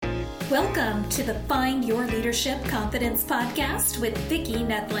Welcome to the Find Your Leadership Confidence podcast with Vicki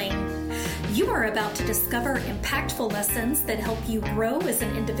Nedling. You are about to discover impactful lessons that help you grow as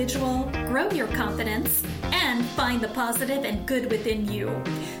an individual, grow your confidence, and find the positive and good within you,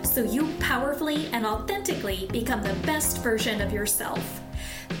 so you powerfully and authentically become the best version of yourself.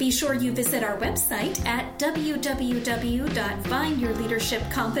 Be sure you visit our website at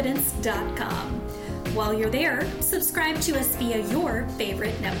www.findyourleadershipconfidence.com. While you're there, subscribe to us via your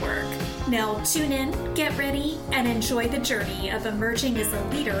favorite network. Now tune in, get ready, and enjoy the journey of emerging as a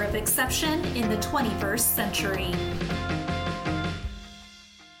leader of exception in the 21st century.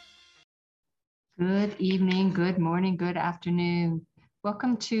 Good evening, good morning, good afternoon.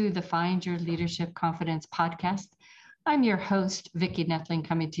 Welcome to the Find Your Leadership Confidence podcast. I'm your host, Vicki Nedling,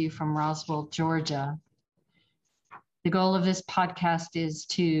 coming to you from Roswell, Georgia. The goal of this podcast is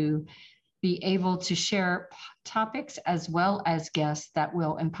to be able to share topics as well as guests that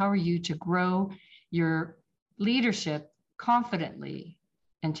will empower you to grow your leadership confidently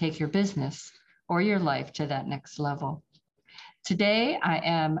and take your business or your life to that next level. Today, I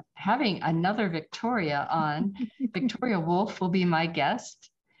am having another Victoria on. Victoria Wolf will be my guest.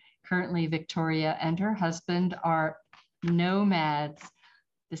 Currently, Victoria and her husband are nomads.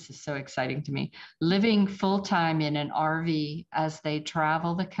 This is so exciting to me. Living full-time in an RV as they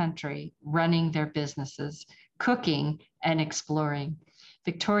travel the country, running their businesses, cooking, and exploring.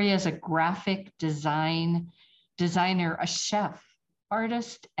 Victoria is a graphic designer, a chef,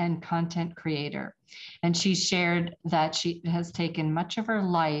 artist, and content creator. And she shared that she has taken much of her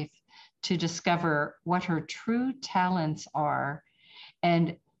life to discover what her true talents are.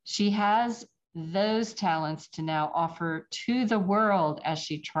 And she has those talents to now offer to the world as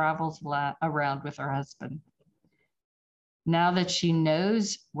she travels around with her husband. Now that she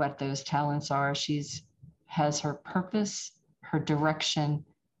knows what those talents are, has her purpose, her direction,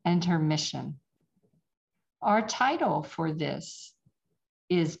 and her mission. Our title for this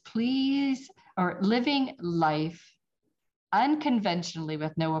is Living Life Unconventionally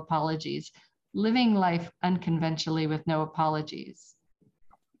with No Apologies. Living Life Unconventionally with No Apologies.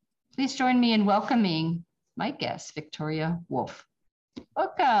 Please join me in welcoming my guest, Victoria Wolf.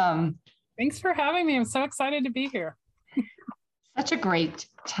 Welcome. Thanks for having me. I'm so excited to be here. Such a great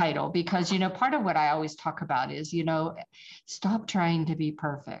title because, part of what I always talk about is, stop trying to be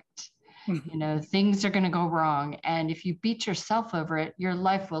perfect. Things are going to go wrong. And if you beat yourself over it, your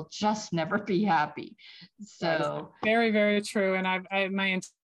life will just never be happy. So very, very true. And I my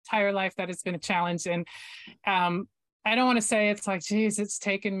entire life that has been a challenge. And I don't want to say it's like, geez, it's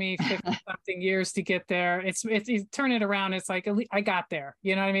taken me 50 something years to get there. It's you turn it around. It's like, I got there.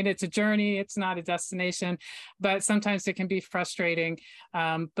 You know what I mean? It's a journey. It's not a destination, but sometimes it can be frustrating.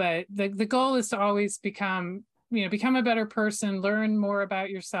 But the goal is to always become a better person, learn more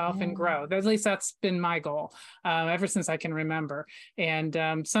about yourself and grow. At least that's been my goal ever since I can remember.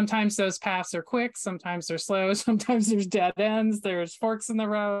 And sometimes those paths are quick. Sometimes they're slow. Sometimes there's dead ends. There's forks in the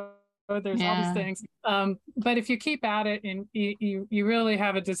road. There's all these things. But if you keep at it and you really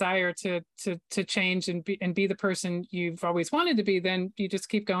have a desire to change and be the person you've always wanted to be, then you just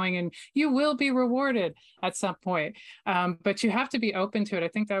keep going and you will be rewarded at some point. But you have to be open to it. I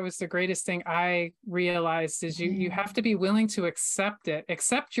think that was the greatest thing I realized is you have to be willing to accept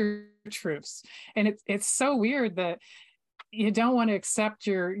your truths. And it's so weird that you don't want to accept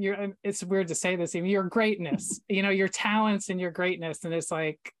your it's weird to say this, even your greatness, your talents and your greatness. And it's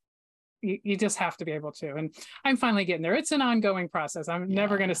like, you just have to be able to. And I'm finally getting there. It's an ongoing process. I'm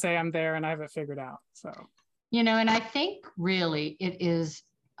never going to say I'm there and I have it figured out. So, and I think really it is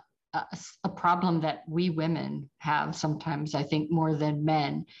a problem that we women have sometimes, I think more than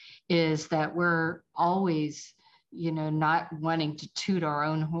men, is that we're always, not wanting to toot our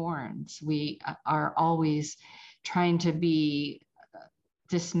own horns. We are always trying to be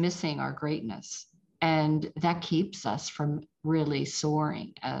dismissing our greatness. And that keeps us from really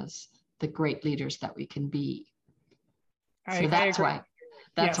soaring as the great leaders that we can be. That's why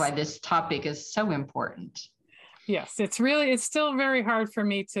this topic is so important. Yes, it's still very hard for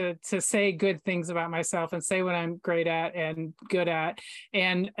me to say good things about myself and say what I'm great at and good at.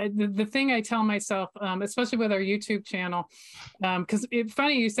 And the thing I tell myself, especially with our YouTube channel, because it's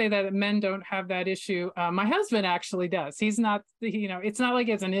funny you say that men don't have that issue. My husband actually does. He's not, it's not like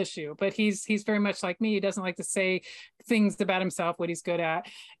it's an issue, but he's very much like me. He doesn't like to say things about himself, what he's good at.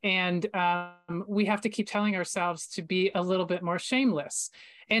 And we have to keep telling ourselves to be a little bit more shameless.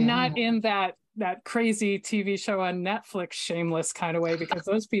 And not in that that crazy TV show on Netflix, Shameless kind of way, because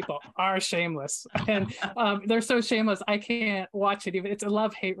those people are shameless, and they're so shameless I can't watch it. Even it's a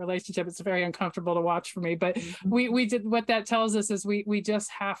love-hate relationship. It's very uncomfortable to watch for me. But we did, what that tells us is we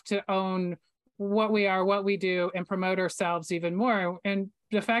just have to own what we are, what we do, and promote ourselves even more. And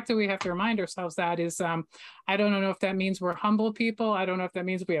the fact that we have to remind ourselves that is, I don't know if that means we're humble people. I don't know if that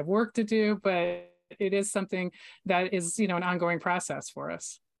means we have work to do, but it is something that is, an ongoing process for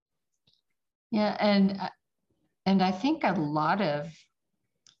us. Yeah, and I think a lot of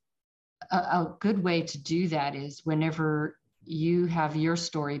a good way to do that is whenever you have your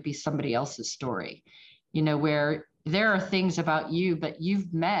story be somebody else's story, where there are things about you, but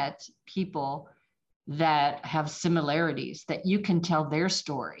you've met people that have similarities that you can tell their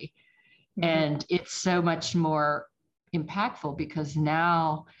story. Mm-hmm. And it's so much more impactful because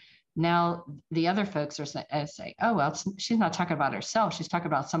now the other folks are say, oh, well, she's not talking about herself. She's talking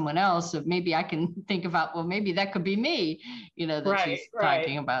about someone else. So maybe I can think about, well, maybe that could be me, that she's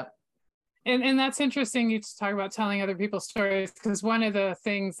talking about. And that's interesting you to talk about telling other people's stories, because one of the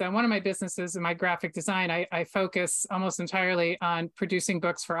things that one of my businesses in my graphic design, I focus almost entirely on producing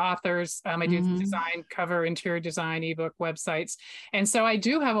books for authors. I do design, cover, interior design, ebook, websites. And so I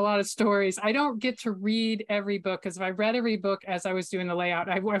do have a lot of stories. I don't get to read every book, because if I read every book as I was doing the layout,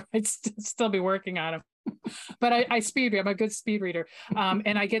 I'd still be working on them. But I speed read. I'm a good speed reader,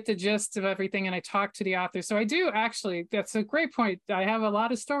 and I get the gist of everything, and I talk to the author. So I do actually. That's a great point. I have a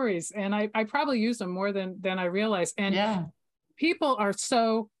lot of stories, and I probably use them more than I realize. And people are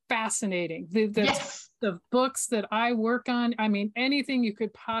so fascinating. The books that I work on, I mean, anything you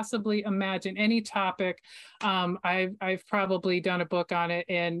could possibly imagine, any topic, I've probably done a book on it,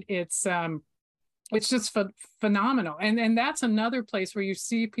 and it's just phenomenal. And that's another place where you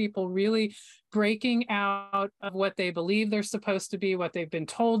see people really breaking out of what they believe they're supposed to be, what they've been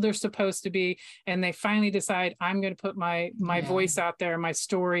told they're supposed to be. And they finally decide, I'm going to put my voice out there, my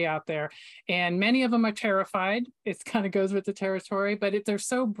story out there. And many of them are terrified. It kind of goes with the territory, but they're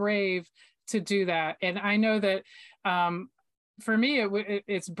so brave to do that. And I know that, for me,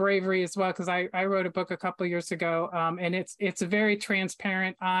 it's bravery as well, because I wrote a book a couple of years ago, and it's a very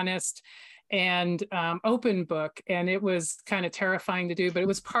transparent, honest, and open book. And it was kind of terrifying to do, but it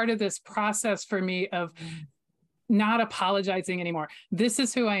was part of this process for me of not apologizing anymore. This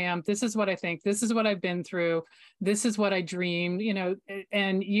is who I am. This is what I think. This is what I've been through. This is what I dreamed,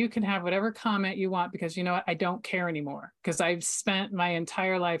 and you can have whatever comment you want, because you know what? I don't care anymore, because I've spent my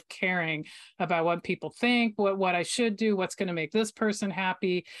entire life caring about what people think, what I should do, what's going to make this person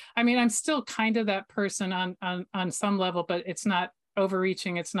happy. I mean, I'm still kind of that person on some level, but it's not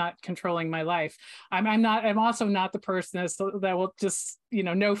overreaching. It's not controlling my life. I'm also not the person that will just,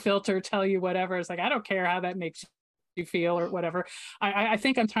 no filter, tell you whatever. It's like, I don't care how that makes you feel or whatever. I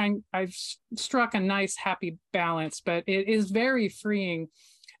think I've struck a nice, happy balance, but it is very freeing.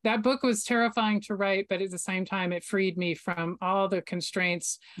 That book was terrifying to write, but at the same time, it freed me from all the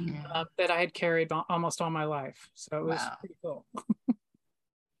constraints that I had carried almost all my life. So it was pretty cool.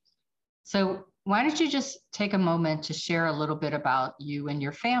 So why don't you just take a moment to share a little bit about you and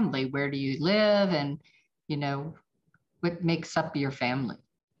your family? Where do you live, and what makes up your family?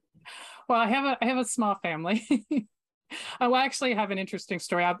 Well, I have a small family. I actually have an interesting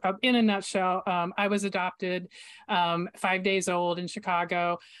story. In a nutshell, I was adopted 5 days old in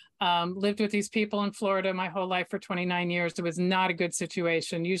Chicago. Lived with these people in Florida my whole life for 29 years. It was not a good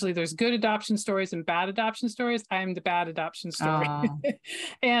situation. Usually there's good adoption stories and bad adoption stories. I am the bad adoption story.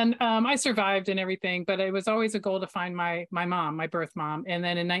 And I survived and everything, but it was always a goal to find my mom, my birth mom. And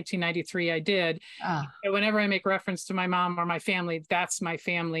then in 1993, I did. And whenever I make reference to my mom or my family, that's my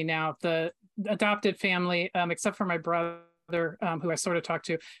family now. The adopted family, except for my brother, who I sort of talked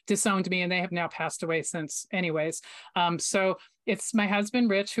to, disowned me, and they have now passed away since anyways. So it's my husband,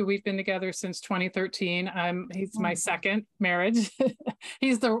 Rich, who we've been together since 2013. He's my second marriage.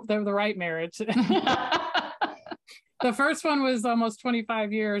 He's the right marriage. The first one was almost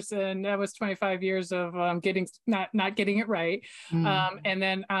 25 years, and that was 25 years of not getting it right. And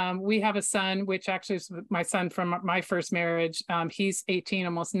then we have a son, which actually is my son from my first marriage. He's 18,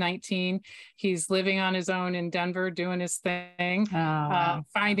 almost 19. He's living on his own in Denver, doing his thing,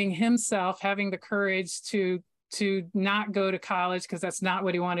 finding himself, having the courage to not go to college, because that's not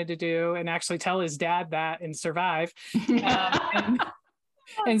what he wanted to do, and actually tell his dad that and survive.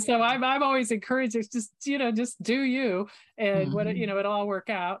 And so I've always encouraged it, just do you, and it'll all work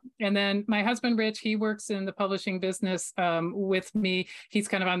out. And then my husband, Rich, he works in the publishing business with me. He's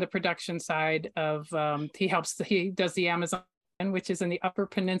kind of on the production side of, he does the Amazon, which is in the Upper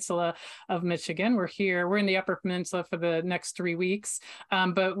Peninsula of Michigan. We're in the Upper Peninsula for the next 3 weeks.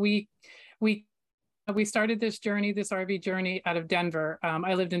 But we started this RV journey out of Denver.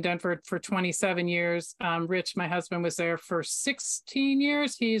 I lived in Denver for 27 years. Rich, my husband, was there for 16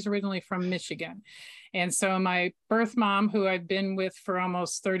 years. He's originally from Michigan. And so my birth mom, who I've been with for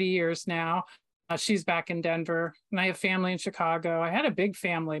almost 30 years now, she's back in Denver, and I have family in Chicago. I had a big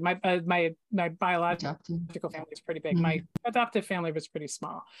family. My biological family is pretty big. Mm-hmm. My adoptive family was pretty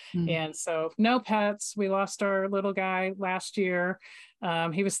small. Mm-hmm. And so no pets. We lost our little guy last year.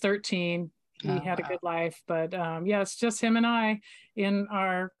 He was 13. He had a good life, but it's just him and I in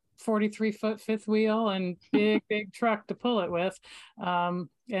our 43-foot fifth wheel and big truck to pull it with. And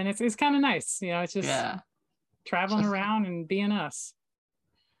it's kind of nice. It's just traveling around and being us.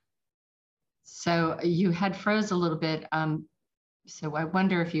 So you had froze a little bit. So I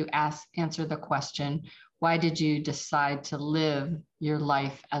wonder if you answer the question, why did you decide to live your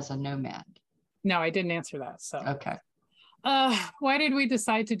life as a nomad? No, I didn't answer that. So okay. Why did we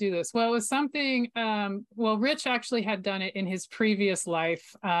decide to do this? Well, it was something, Rich actually had done it in his previous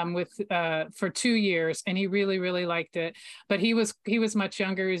life for 2 years, and he really, really liked it. But he was much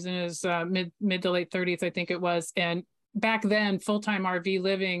younger. He was in his mid to late 30s, I think it was. And back then, full-time RV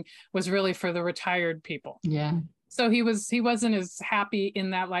living was really for the retired people. Yeah. So he wasn't as happy in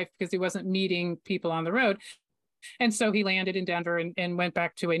that life because he wasn't meeting people on the road. And so he landed in Denver and went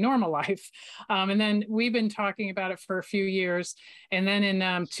back to a normal life. And then we've been talking about it for a few years. And then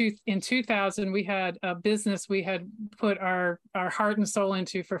in 2000, we had a business we had put our heart and soul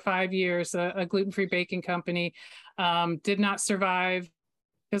into for 5 years, a gluten-free baking company. Did not survive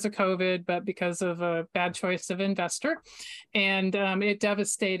because of COVID, but because of a bad choice of investor. And it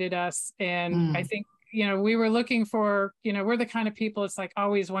devastated us. And I think, we were looking for, we're the kind of people, it's like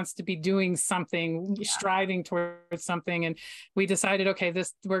always wants to be doing something, striving towards something. And we decided, okay,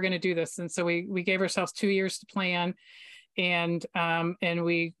 we're going to do this. And so we gave ourselves 2 years to plan. And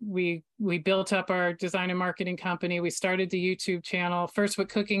we built up our design and marketing company. We started the YouTube channel first with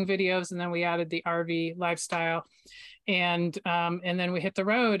cooking videos, and then we added the RV lifestyle. And then we hit the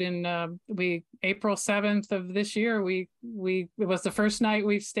road, and April 7th of this year, it was the first night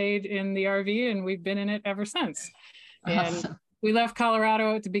we've stayed in the RV, and we've been in it ever since. Awesome. And we left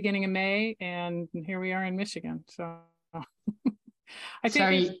Colorado at the beginning of May, and here we are in Michigan. So I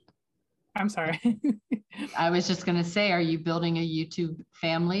think I'm sorry. I was just going to say, are you building a YouTube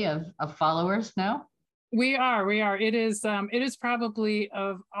family of followers now? We are. It is probably,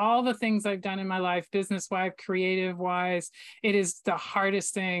 of all the things I've done in my life, business-wise, creative-wise, it is the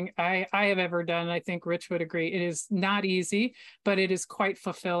hardest thing I have ever done. I think Rich would agree. It is not easy, but it is quite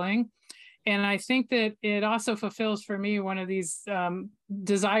fulfilling. And I think that it also fulfills for me one of these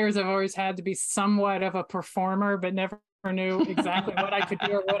desires I've always had to be somewhat of a performer, but never knew exactly what I could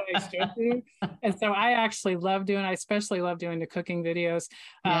do or what I should do. And so I especially love doing the cooking videos,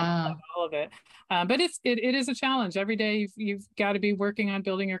 all of it. But it is a challenge. Every day you've got to be working on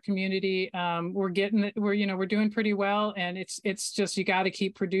building your community. We're doing pretty well. And it's just, you got to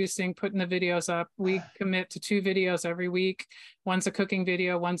keep producing, putting the videos up. We commit to 2 videos every week. One's a cooking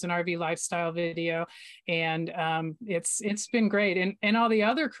video, one's an RV lifestyle video. And it's been great. And all the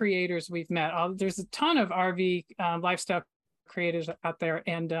other creators we've met, there's a ton of RV lifestyle creators out there,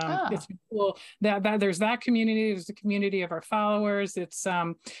 and it's cool that there's that community. There's the community of our followers. It's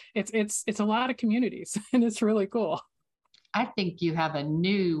a lot of communities, and it's really cool. I think you have a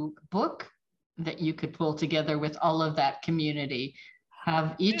new book that you could pull together with all of that community.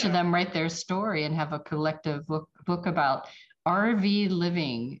 Have each of them write their story and have a collective book about RV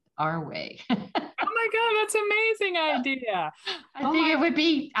living our way. Oh my God, that's an amazing idea.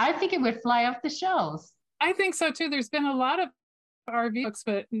 I think it would fly off the shelves. I think so too. There's been a lot of RV books,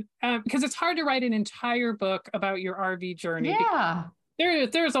 but because it's hard to write an entire book about your RV journey. Yeah.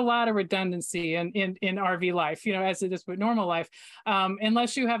 There's a lot of redundancy in RV life, as it is with normal life.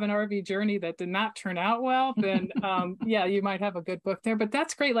 Unless you have an RV journey that did not turn out well, then you might have a good book there. But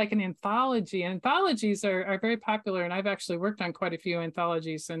that's great, like an anthology. Anthologies are very popular, and I've actually worked on quite a few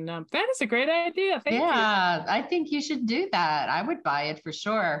anthologies, and that is a great idea. Thank you. I think you should do that. I would buy it for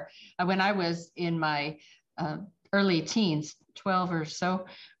sure. When I was in my early teens, 12 or so,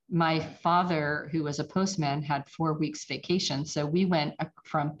 my father, who was a postman, had 4 weeks vacation. So we went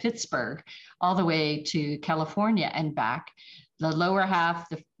from Pittsburgh all the way to California and back. The lower half,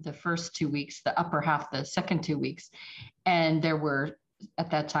 the first 2 weeks, the upper half, the second 2 weeks. And there were, at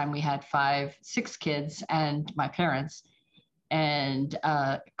that time, we had 6 kids and my parents, and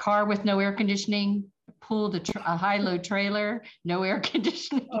a car with no air conditioning, pulled a high-low trailer, no air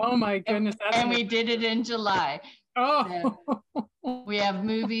conditioning. Oh my goodness. And we did it in July. Oh. We have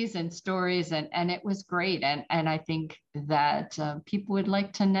movies and stories, and it was great. And I think that people would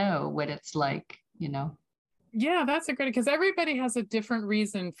like to know what it's like, you know. Yeah, that's a great, because everybody has a different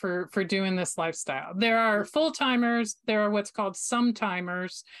reason for doing this lifestyle. There are full timers, there are what's called some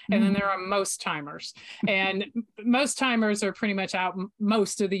timers, and then there are most timers. And most timers are pretty much out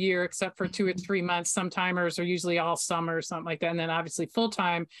most of the year except for 2 or 3 months. Some timers are usually all summer or something like that. And then obviously full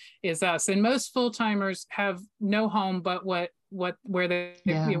time is us. And most full timers have no home but where they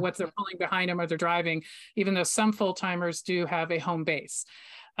what they're pulling behind them or they're driving, even though some full timers do have a home base.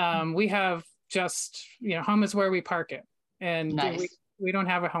 We have just, home is where we park it. And nice. we don't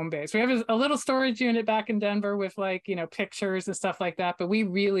have a home base. We have a little storage unit back in Denver with pictures and stuff like that, but we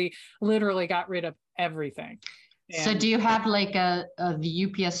really literally got rid of everything. So do you have like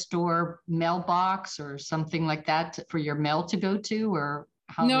the UPS store mailbox or something like that for your mail to go to, or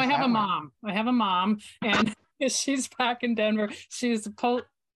how? No, I have a mom. I have a mom, and she's back in Denver. She's a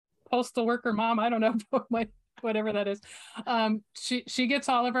postal worker mom. I don't know whatever that is. She gets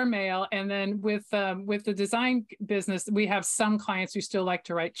all of our mail, and then with the design business, we have some clients who still like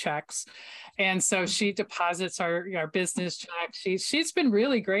to write checks, and so she deposits our business check. She's been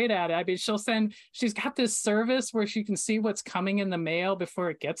really great at it. I mean, she's got this service where she can see what's coming in the mail before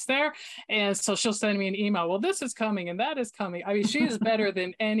it gets there, and so she'll send me an email. Well, this is coming and that is coming. I mean, she is better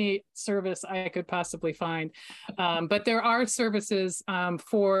than any service I could possibly find. But there are services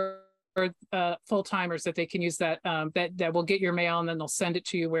for full timers that they can use that will get your mail, and then they'll send it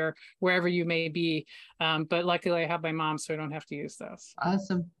to you wherever you may be. But luckily I have my mom, so I don't have to use those.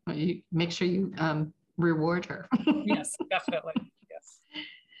 Awesome. Well, you make sure you reward her. Yes, definitely. Yes.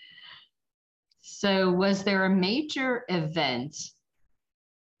 So was there a major event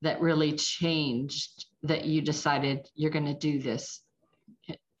that really changed that you decided you're going to do this?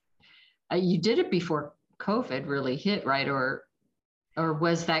 You did it before COVID really hit, right? Or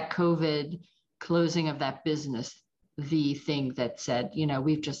was that COVID closing of that business the thing that said,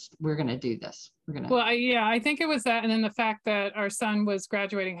 we're going to do this? Well, I think it was that. And then the fact that our son was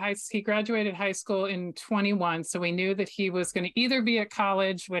he graduated high school in 21. So we knew that he was going to either be at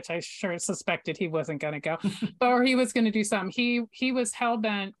college, which I sure suspected he wasn't going to go, or he was going to do something. He was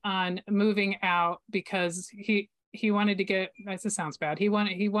hell-bent on moving out because he wanted to get, this sounds bad. He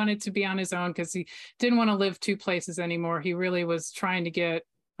wanted to be on his own because he didn't want to live two places anymore. He really was trying to get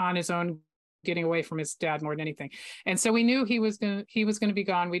on his own, getting away from his dad more than anything. And so we knew he was going to be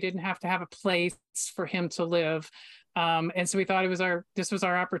gone. We didn't have to have a place for him to live. And so we thought this was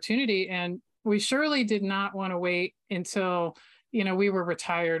our opportunity. And we surely did not want to wait until we were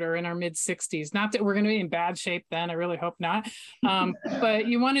retired or in our mid 60s. Not that we're going to be in bad shape then. I really hope not. But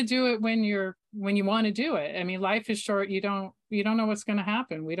you want to do it when you want to do it. I mean, life is short. You don't know what's going to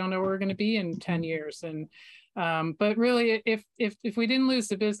happen. We don't know where we're going to be in 10 years. And but really, if we didn't lose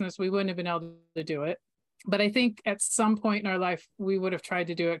the business, we wouldn't have been able to do it. But I think at some point in our life, we would have tried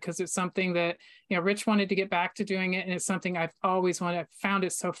to do it because it's something that, Rich wanted to get back to doing it. And it's something I've always wanted. I found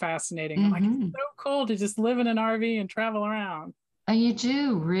it so fascinating. I'm like, it's so cool to just live in an RV and travel around. And you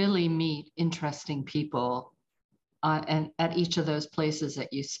do really meet interesting people and at each of those places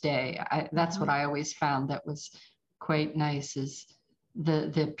that you stay. That's what I always found that was quite nice, is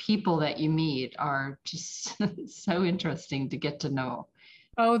the people that you meet are just so interesting to get to know.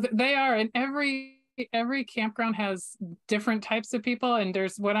 Oh, they are. And every campground has different types of people. And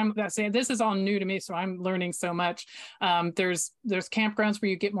there's what I'm saying, this is all new to me, so I'm learning so much. There's campgrounds where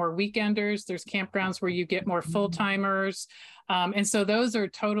you get more weekenders. There's campgrounds where you get more full-timers. And so those are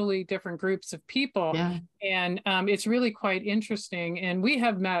totally different groups of people. Yeah. And it's really quite interesting. And we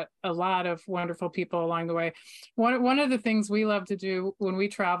have met a lot of wonderful people along the way. One of the things we love to do when we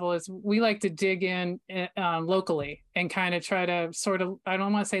travel is we like to dig in locally and kind of try to sort of, I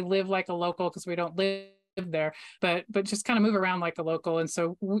don't want to say live like a local because we don't live there, but just kind of move around like a local. And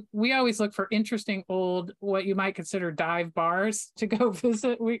so we always look for interesting old, what you might consider dive bars to go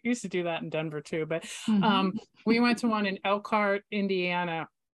visit. We used to do that in Denver too, but we went to one in Elkhart, Indiana,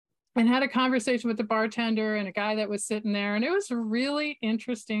 and had a conversation with the bartender and a guy that was sitting there. And it was a really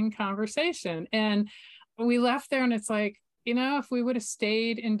interesting conversation. And we left there and it's like, if we would have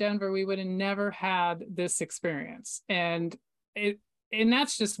stayed in Denver, we would have never had this experience. And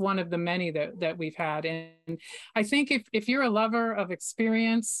that's just one of the many that we've had. And I think if you're a lover of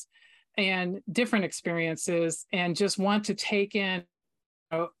experience and different experiences and just want to take in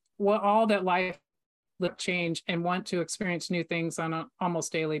what all that life change and want to experience new things on an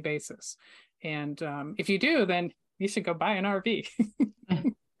almost daily basis. And if you do, then you should go buy an RV.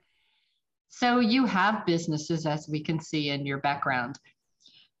 So you have businesses, as we can see in your background.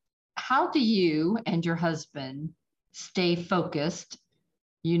 How do you and your husband stay focused?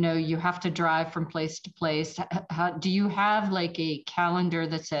 You have to drive from place to place. How do you have like a calendar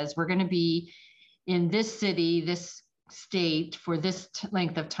that says we're going to be in this city, this state for this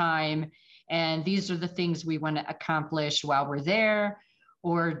length of time, and these are the things we want to accomplish while we're there?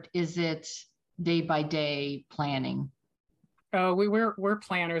 Or is it day by day planning? Oh, we're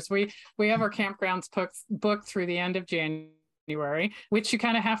planners. We have our campgrounds booked through the end of January, which you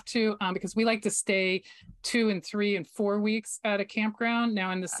kind of have to, because we like to stay 2 and 3 and 4 weeks at a campground.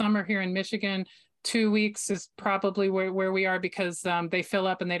 Now in the summer here in Michigan, 2 weeks is probably where we are, because they fill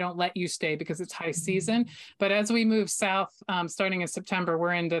up and they don't let you stay because it's high season. But as we move south, starting in September,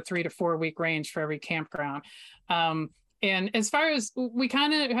 we're in the 3 to 4 week range for every campground. And as far as, we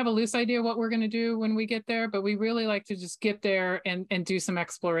kind of have a loose idea what we're going to do when we get there, but we really like to just get there and do some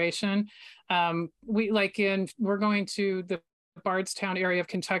exploration. We're going to the Bardstown area of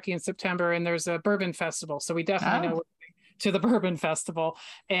Kentucky in September, and there's a bourbon festival. So we definitely know we're going to the bourbon festival.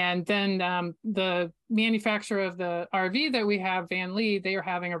 And then the manufacturer of the RV that we have, Van Lee, they are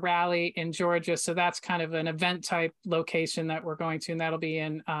having a rally in Georgia. So that's kind of an event type location that we're going to, and that'll be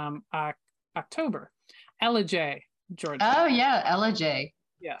in October. Ellijay, Georgia. Oh yeah, Ellijay.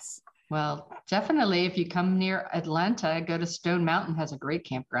 Yes. Well, definitely if you come near Atlanta, go to Stone Mountain, has a great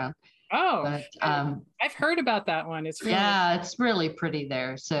campground. Oh, but, I've heard about that one. It's really pretty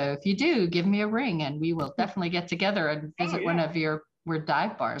there. So if you do, give me a ring and we will definitely get together and visit one of your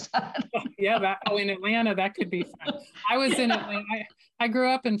dive bars. In Atlanta, that could be fun. I was in Atlanta. I grew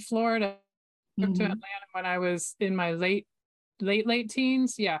up in Florida, moved to Atlanta when I was in my late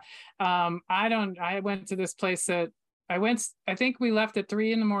teens. Yeah. I went to this place that I think we left at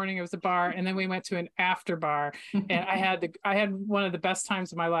 3 a.m. It was a bar, and then we went to an after bar, and I had one of the best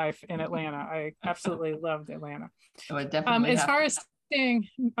times of my life in Atlanta. I absolutely loved Atlanta. As far as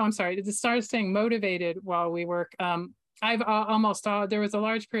staying motivated while we work, there was a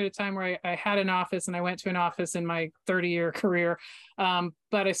large period of time where I had an office, and I went to an office in my 30-year career,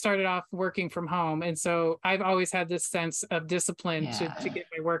 but I started off working from home. And so I've always had this sense of discipline to get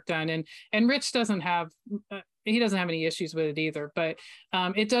my work done. And Rich doesn't have any issues with it either, but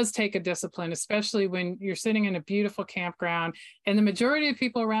it does take a discipline, especially when you're sitting in a beautiful campground and the majority of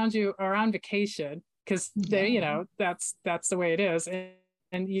people around you are on vacation, because that's the way it is.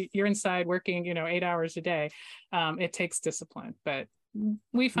 And you're inside working, 8 hours a day. It takes discipline, but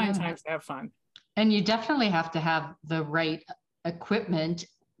we find times to have fun. And you definitely have to have the right equipment,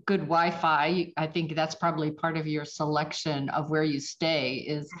 good Wi-Fi. I think that's probably part of your selection of where you stay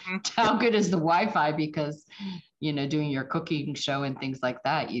is how good is the Wi-Fi, because, doing your cooking show and things like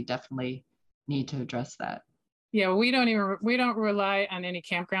that, you definitely need to address that. Yeah, we don't rely on any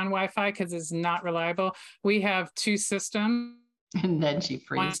campground Wi-Fi because it's not reliable. We have 2 systems. And then she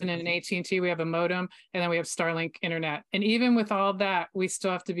freezes. One in an AT&T, we have a modem, and then we have Starlink internet. And even with all that, we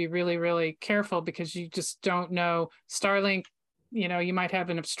still have to be really, really careful, because you just don't know. Starlink, you might have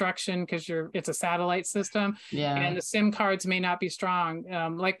an obstruction because it's a satellite system, and the SIM cards may not be strong.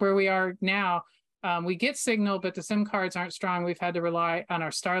 Like where we are now, we get signal, but the SIM cards aren't strong. We've had to rely on our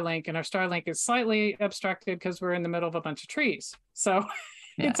Starlink, and our Starlink is slightly obstructed because we're in the middle of a bunch of trees. So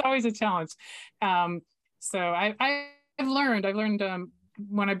it's always a challenge. So I've learned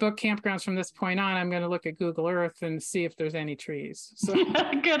when I book campgrounds from this point on, I'm going to look at Google Earth and see if there's any trees. So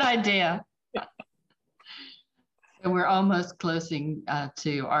good idea. So we're almost closing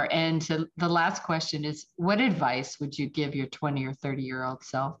to our end. So the last question is, what advice would you give your 20 or 30-year-old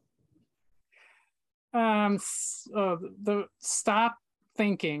self? Stop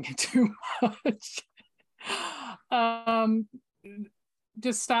thinking too much.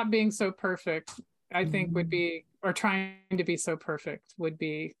 Just stop being so perfect, I think would be, or trying to be so perfect would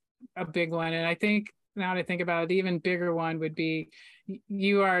be a big one. And I think now that I think about it, even bigger one would be,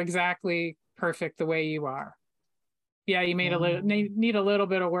 you are exactly perfect the way you are. Yeah, you need a little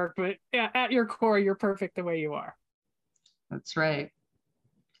bit of work, but at your core, you're perfect the way you are. That's right.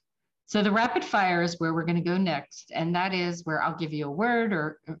 So the rapid fire is where we're going to go next. And that is where I'll give you a word,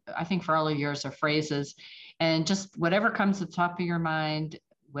 or I think for all of yours are phrases, and just whatever comes to the top of your mind,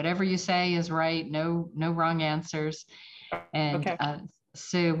 whatever you say is right. No wrong answers. And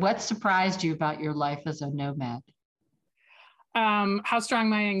so what surprised you about your life as a nomad? How strong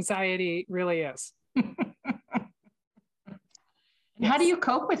my anxiety really is. How do you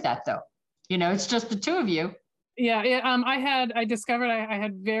cope with that though? It's just the two of you. I discovered I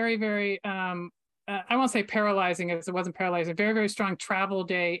had very, very, I won't say paralyzing, as it wasn't paralyzing, very, very strong travel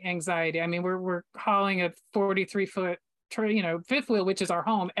day anxiety. I mean, we're hauling a 43-foot, fifth wheel, which is our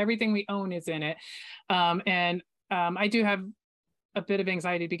home. Everything we own is in it. I do have a bit of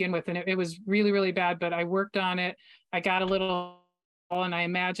anxiety to begin with, and it was really, really bad, but I worked on it. I got a little, and I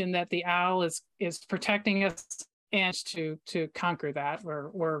imagine that the owl is protecting us and to conquer that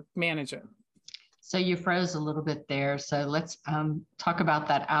or manage it. So you froze a little bit there. So let's talk about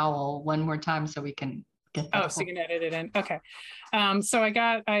that owl one more time so we can get that. Oh, so you can edit it in. Okay. So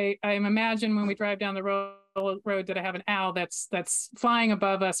I imagine when we drive down the road that I have an owl that's flying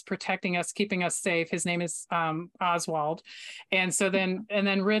above us, protecting us, keeping us safe. His name is Oswald. And so then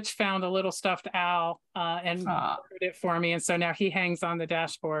Rich found a little stuffed owl and ordered it for me. And so now he hangs on the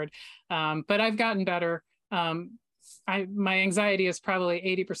dashboard. But I've gotten better. My anxiety is probably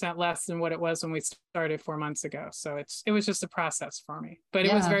 80% less than what it was when we started 4 months ago. So it was just a process for me, but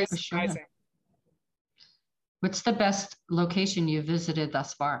it was very surprising. Sure. What's the best location you visited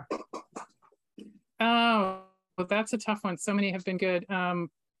thus far? Oh, well, that's a tough one. So many have been good.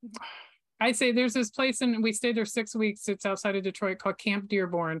 I say there's this place, and we stayed there 6 weeks. It's outside of Detroit called Camp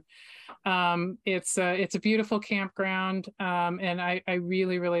Dearborn. It's a beautiful campground, and I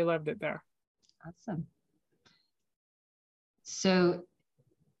really, really loved it there. Awesome. So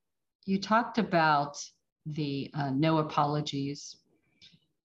you talked about the no apologies.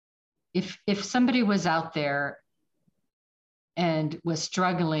 If somebody was out there and was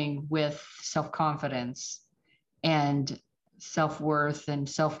struggling with self-confidence and self-worth and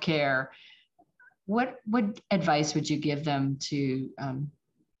self-care, what advice would you give them to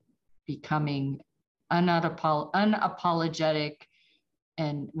becoming unapologetic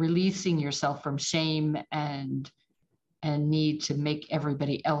and releasing yourself from shame and need to make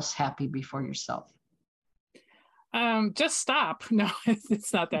everybody else happy before yourself? Just stop. No,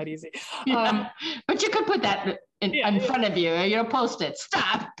 it's not that easy. But you could put that in front of you, post it,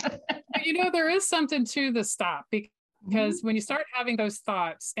 stop. There is something to the stop, because when you start having those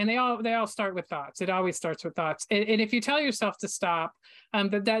thoughts, and they all start with thoughts. It always starts with thoughts. And if you tell yourself to stop,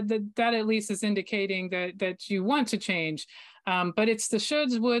 that at least is indicating that you want to change. But it's the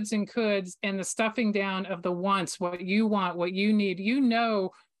shoulds, woulds, and coulds, and the stuffing down of the wants, what you want, what you need. You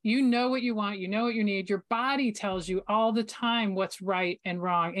know what you want, you know what you need. Your body tells you all the time what's right and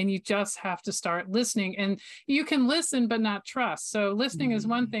wrong, and you just have to start listening. And you can listen, but not trust. So listening is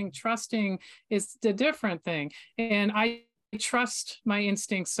one thing, trusting is a different thing. And I trust my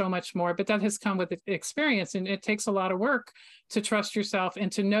instincts so much more, but that has come with experience, and it takes a lot of work to trust yourself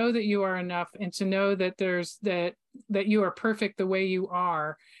and to know that you are enough, and to know that that you are perfect the way you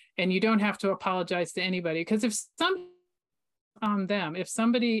are, and you don't have to apologize to anybody. Because if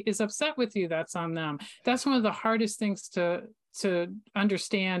somebody is upset with you, that's on them. That's one of the hardest things to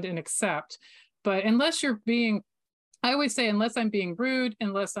understand and accept. But I always say, unless I'm being rude,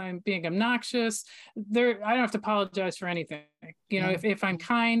 unless I'm being obnoxious, I don't have to apologize for anything. If I'm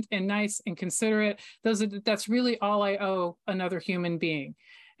kind and nice and considerate, that's really all I owe another human being,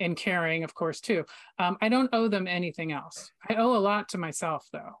 and caring, of course, too. I don't owe them anything else. I owe a lot to myself,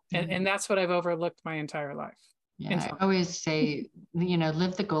 though. And that's what I've overlooked my entire life. Yeah, I always say,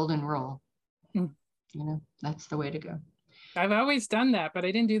 live the golden rule. That's the way to go. I've always done that, but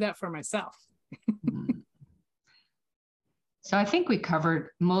I didn't do that for myself. So I think we covered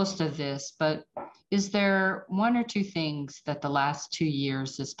most of this, but is there one or two things that the last 2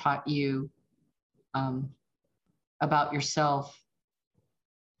 years has taught you about yourself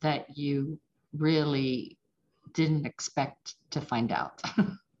that you really didn't expect to find out?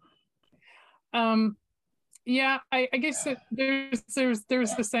 Yeah, I guess that there's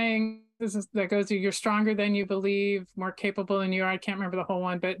the saying that goes, you're stronger than you believe, more capable than you are. I can't remember the whole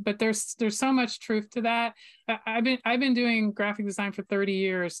one, but there's so much truth to that. I've been doing graphic design for 30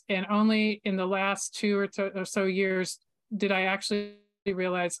 years, and only in the last 2 or so years did I actually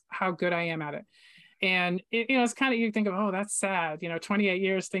realize how good I am at it. And it's kind of, you think of, oh, that's sad, 28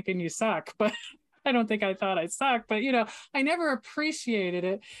 years thinking you suck, but I don't think I thought I sucked, but I never appreciated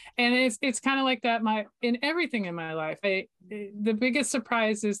it. And it's kind of like that in everything in my life. The biggest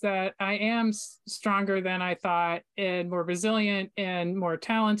surprise is that I am stronger than I thought, and more resilient, and more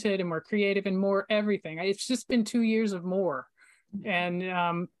talented, and more creative, and more everything. It's just been 2 years of more.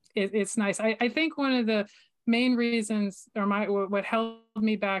 And it's nice. I think one of the main reasons, or what held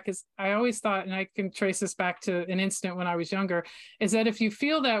me back, is I always thought, and I can trace this back to an incident when I was younger, is that if you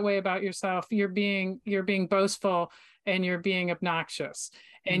feel that way about yourself, you're being boastful, and you're being obnoxious,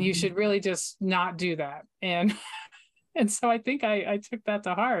 and you should really just not do that. And so I think I took that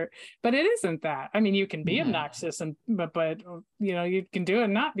to heart, but it isn't that. I mean, you can be obnoxious, but you can do it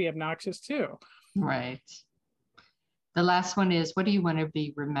and not be obnoxious too. Right. The last one is, what do you want to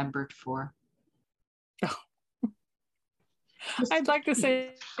be remembered for? I'd like to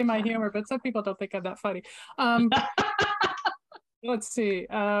say my humor, but some people don't think I'm that funny. let's see.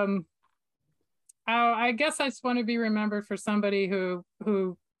 I guess I just want to be remembered for somebody who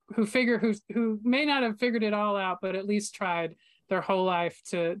may not have figured it all out, but at least tried their whole life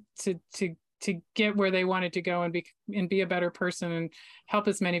to get where they wanted to go and be a better person and help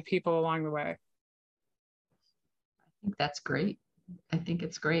as many people along the way. I think that's great. I think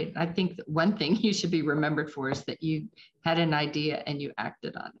it's great. I think that one thing you should be remembered for is that you had an idea and you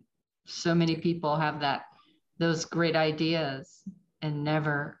acted on it. So many people have those great ideas and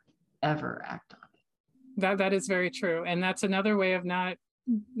never, ever act on it. That is very true. And that's another way of not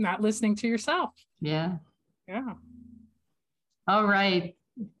listening to yourself. Yeah. Yeah. All right.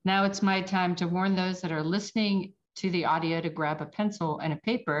 Now it's my time to warn those that are listening to the audio to grab a pencil and a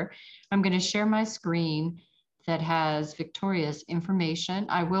paper. I'm going to share my screen that has Victoria's information.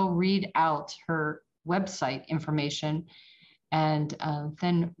 I will read out her website information, and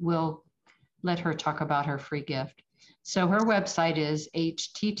then we'll let her talk about her free gift. So her website is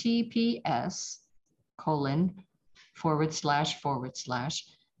https://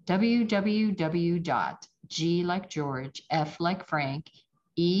 like George, F like Frank,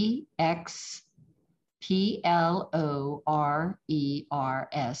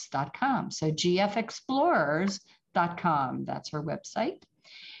 explorers.com. So gfexplorers.com. That's her website.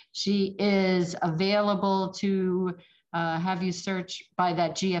 She is available to have you search by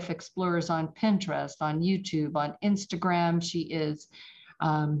that GF Explorers on Pinterest, on YouTube, on Instagram. She is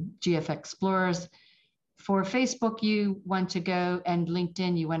GF Explorers. For Facebook, you want to go, and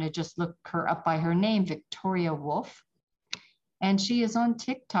LinkedIn, you want to just look her up by her name, Victoria Wolf. And she is on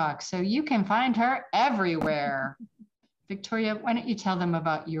TikTok, so you can find her everywhere. Victoria, why don't you tell them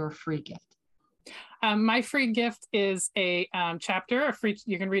about your free gift? My free gift is a chapter,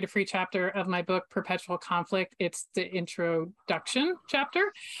 you can read a free chapter of my book, Perpetual Conflict. It's the introduction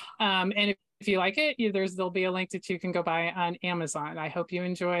chapter. And if you like it, there'll be a link that you can go buy on Amazon. I hope you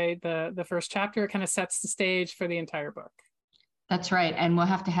enjoy the first chapter. It kind of sets the stage for the entire book. That's right. And we'll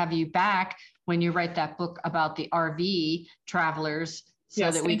have to have you back when you write that book about the RV travelers so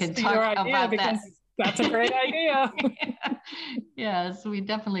that we can talk about that. That's a great idea. Yes, we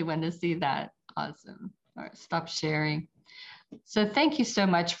definitely want to see that. Awesome. All right, stop sharing. So thank you so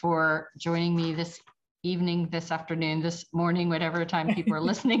much for joining me this evening, this afternoon, this morning, whatever time people are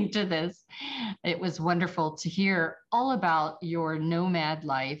listening to this. It was wonderful to hear all about your nomad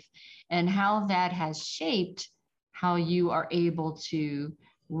life and how that has shaped how you are able to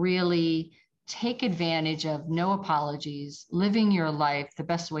really take advantage of no apologies, living your life the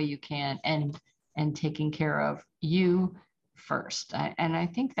best way you can, and taking care of you first. And I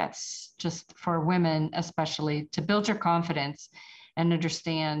think that's just for women, especially, to build your confidence and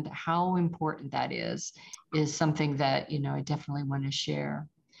understand how important that is something that, I definitely want to share.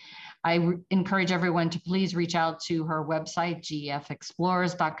 I encourage everyone to please reach out to her website,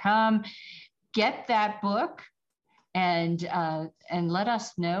 gfexplorers.com. Get that book and let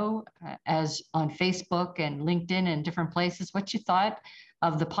us know as on Facebook and LinkedIn and different places what you thought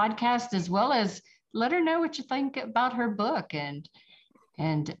of the podcast, as well as let her know what you think about her book, and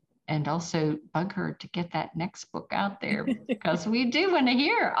also bug her to get that next book out there, because we do want to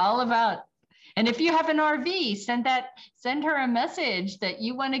hear all about. And if you have an RV, send her a message that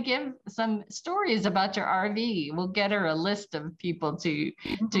you want to give some stories about your RV. We'll get her a list of people to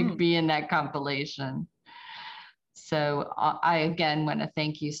be in that compilation. So I again want to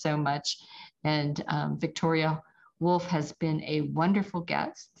thank you so much. And Victoria Wolf has been a wonderful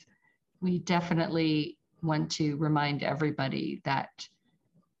guest. We definitely want to remind everybody that,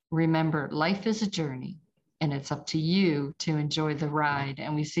 remember, life is a journey, and it's up to you to enjoy the ride.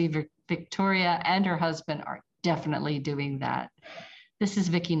 And we see Victoria and her husband are definitely doing that. This is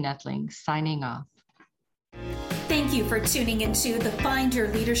Vicki Nettling signing off. Thank you for tuning into the Find Your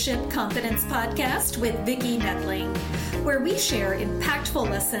Leadership Confidence podcast with Vicki Nettling, where we share impactful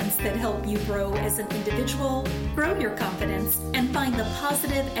lessons that help you grow as an individual, grow your confidence, and find the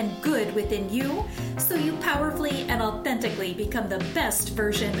positive and good within you so you powerfully and authentically become the best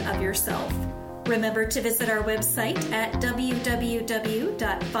version of yourself. Remember to visit our website at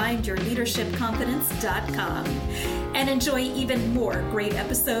www.findyourleadershipconfidence.com and enjoy even more great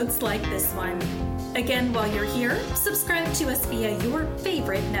episodes like this one. Again, while you're here, subscribe to us via your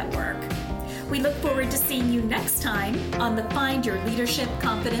favorite network. We look forward to seeing you next time on the Find Your Leadership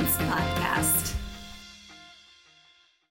Confidence podcast.